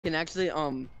can actually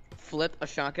flip a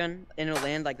shotgun and it'll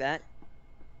land like that.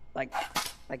 Like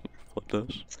Flip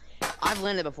this. I've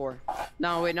landed before.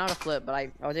 No, wait, not a flip, but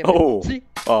I was able to see.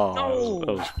 Oh, No!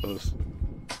 that was close.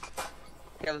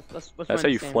 Yeah, let's That's how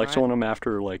you stand, flex right? on them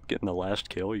after like getting the last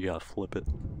kill. You gotta flip it.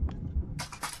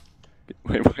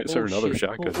 Wait, why is there another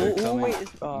shotgun there? Wait,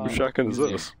 Whose shotgun is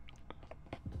this?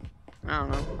 I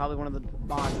don't know. Probably one of the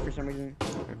bots for some reason.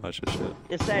 Watch this shit.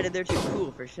 Decided they're too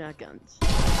cool for shotguns.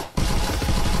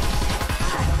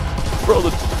 Bro,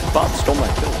 the bot stole my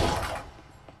kill.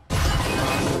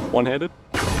 One-handed?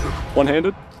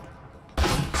 One-handed?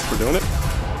 We're doing it?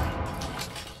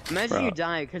 Imagine you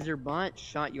die because your bot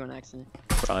shot you on accident.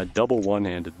 I double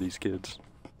one-handed these kids.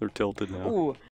 They're tilted now. Ooh.